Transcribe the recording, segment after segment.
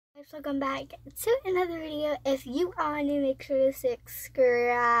guys, welcome back to another video. If you are new, make sure to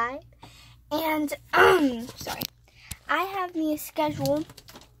subscribe. And sorry, I have me scheduled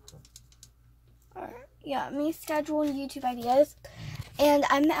YouTube ideas, and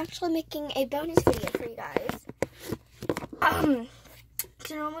I'm actually making a bonus video for you guys.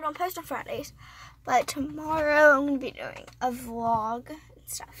 So normally we don't post on Fridays, but tomorrow I'm gonna be doing a vlog and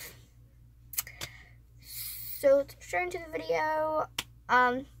stuff. So let's get straight into the video.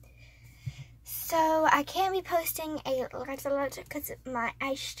 So I can't be posting a lot because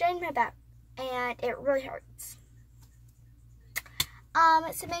I strained my back and it really hurts.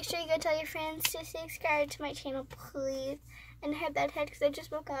 So make sure you go tell your friends to subscribe to my channel, please, and have that head because I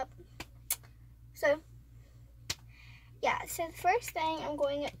just woke up. So yeah, so the first thing I'm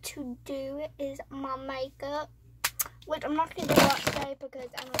going to do is my makeup, which I'm not going to do a lot today because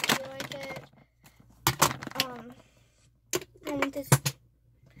I don't feel like it. I want this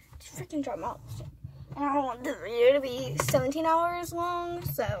to freaking drop out. And I don't want the video to be 17 hours long,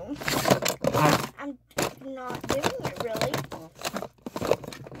 so I'm not doing it really.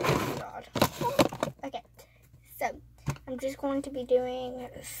 Oh God. Okay, so I'm just going to be doing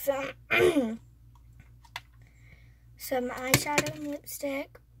some eyeshadow and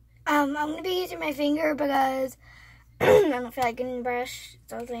lipstick. I'm going to be using my finger because I don't feel like getting a brush.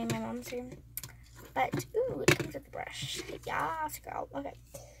 It's also in my mom's room. But, ooh, it comes with the brush. Yes, girl. Okay.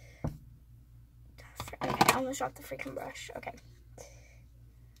 Okay, I almost dropped the freaking brush. Okay.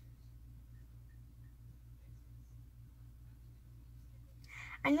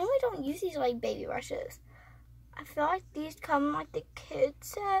 I normally don't use these, like, baby brushes. I feel like these come in, like, the kid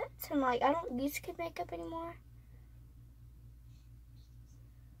sets. And, like, I don't use kid makeup anymore.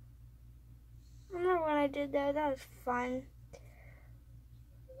 I remember when I did that. That was fun.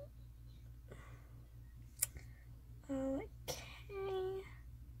 Okay.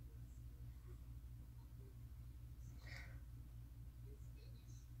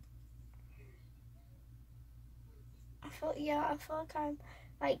 I feel like I'm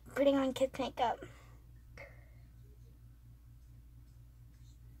like putting on kids makeup.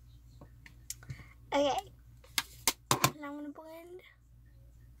 Okay. Now I'm gonna blend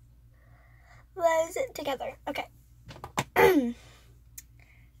those together. Okay.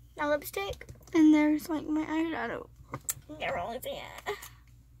 Now lipstick. And there's like my eyeshadow. You can't really see it.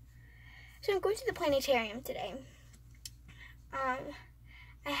 So I'm going to the planetarium today. I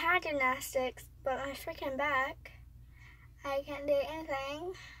had gymnastics, but my freaking back, I can't do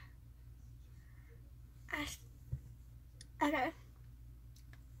anything. Okay.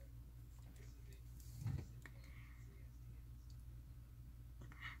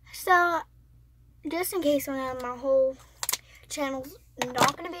 So, just in case my whole channel's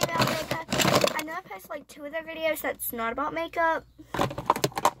not going to be about makeup, I know I posted like 2 other videos that's not about makeup,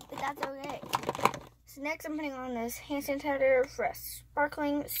 but that's okay. So next I'm putting on this hand sanitizer for a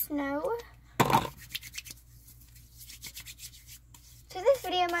sparkling snow. So this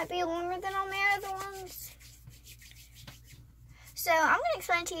video might be longer than all my other ones. So I'm going to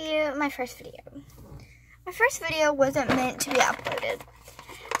explain to you my first video. My first video wasn't meant to be uploaded.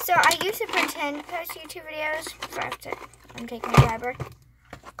 So I used to pretend to post YouTube videos. Sorry, I'm taking a fiber. It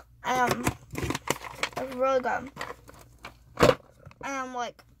was really good.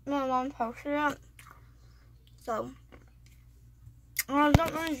 Like, my mom posted it. So, I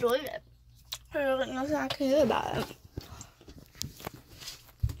don't really enjoy it. There's like nothing I can do about it.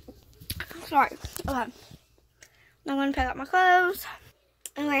 Sorry. Okay. Now I'm going to pick up my clothes.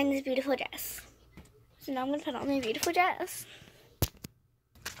 I'm wearing this beautiful dress. So now I'm going to put on my beautiful dress.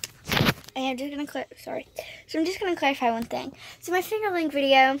 And I'm just going to So I'm just going to clarify one thing. So my finger link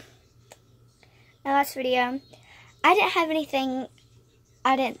video, my last video, I didn't have anything,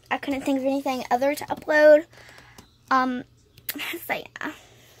 I couldn't think of anything other to upload. So yeah. And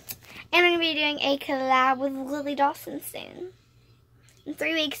I'm going to be doing a collab with Lily Dawson soon. In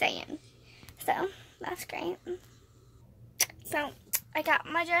 3 weeks I am. So, that's great. So, I got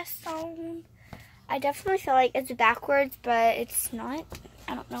my dress on. I definitely feel like it's backwards, but it's not.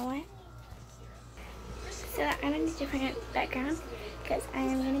 I don't know why. So, I'm in a different background because I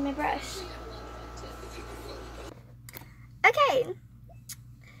am getting my brush. Okay.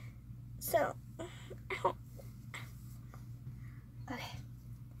 So, okay.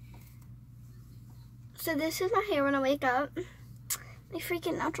 So, this is my hair when I wake up. My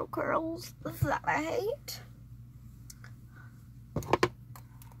freaking natural curls that I hate.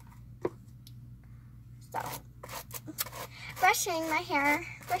 So, brushing my hair,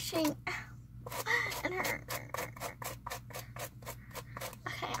 and her.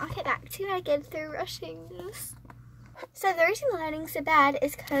 Okay, I'll get back to you when I get through brushing this. So the reason the lighting's so bad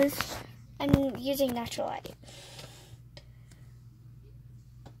is because I'm using natural light.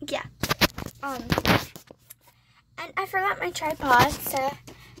 Yeah. And I forgot my tripod, so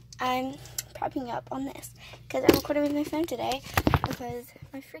I'm propping up on this because I'm recording with my phone today because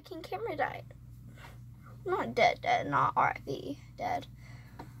my freaking camera died. Not dead, not RIP, dead.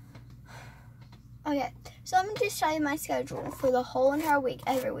 Okay, so let me just show you my schedule for the whole entire week,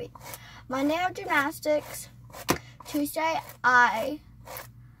 every week. Monday I have gymnastics. Tuesday I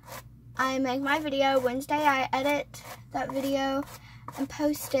make my video. Wednesday I edit that video and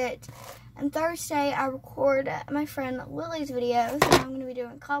post it. And Thursday I record my friend Lily's videos that I'm going to be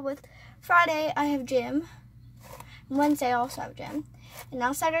doing a collab with. Friday I have gym. And Wednesday I also have gym. And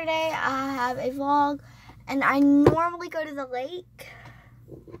now Saturday I have a vlog. And I normally go to the lake.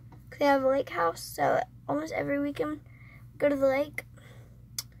 They have a lake house, so almost every weekend I go to the lake.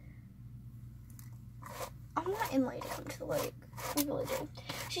 I'm not in late to come to the lake. I really do.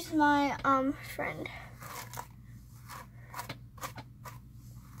 She's my friend.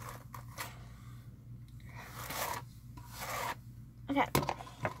 Okay.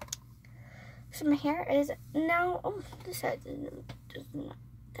 So my hair is now. Oh, this side does not.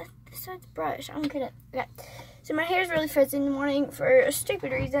 This side's brush. I don't get it. Okay. So my hair is really frizzy in the morning for a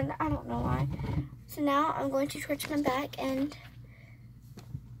stupid reason. I don't know why. So now I'm going to twitch my back and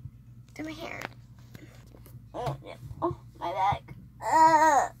do my hair. Oh, yeah. Oh, my back.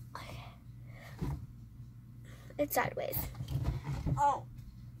 It's sideways. Oh.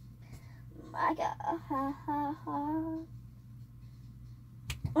 My God.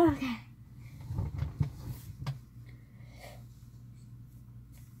 Okay.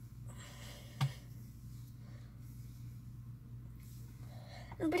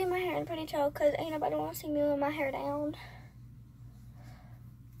 I'm putting my hair in a ponytail because ain't nobody want to see me with my hair down.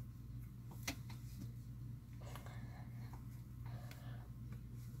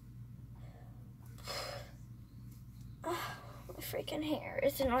 Oh, my freaking hair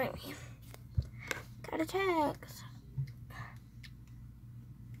is annoying me. Got a text.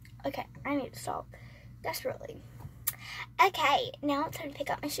 Okay, I need to stop. Desperately. Okay, now it's time to pick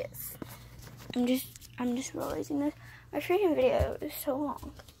up my shoes. I'm just realizing this. My freaking video is so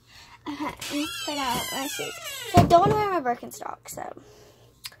long. Okay, let's pick out my shoes. So I don't want to wear my Birkenstock, so. I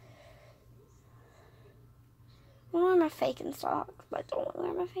want to wear my faking socks, but I don't want to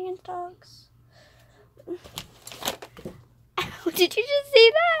wear my faking stocks. Did you just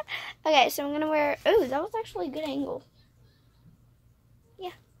see that? Okay, so I'm going to wear, ooh, that was actually a good angle.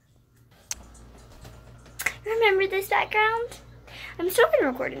 Yeah. Remember this background? I'm still going to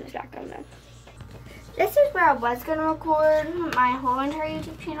record in this background though. This is where I was going to record my whole entire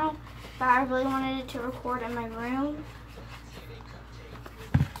YouTube channel, but I really wanted it to record in my room.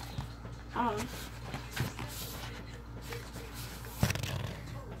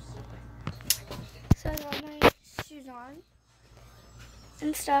 So I got my shoes on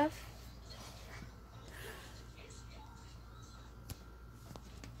and stuff.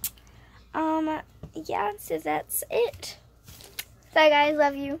 Yeah, so that's it. Bye guys,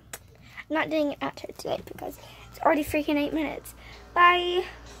 love you. I'm not doing it out today because it's already freaking 8 minutes. Bye.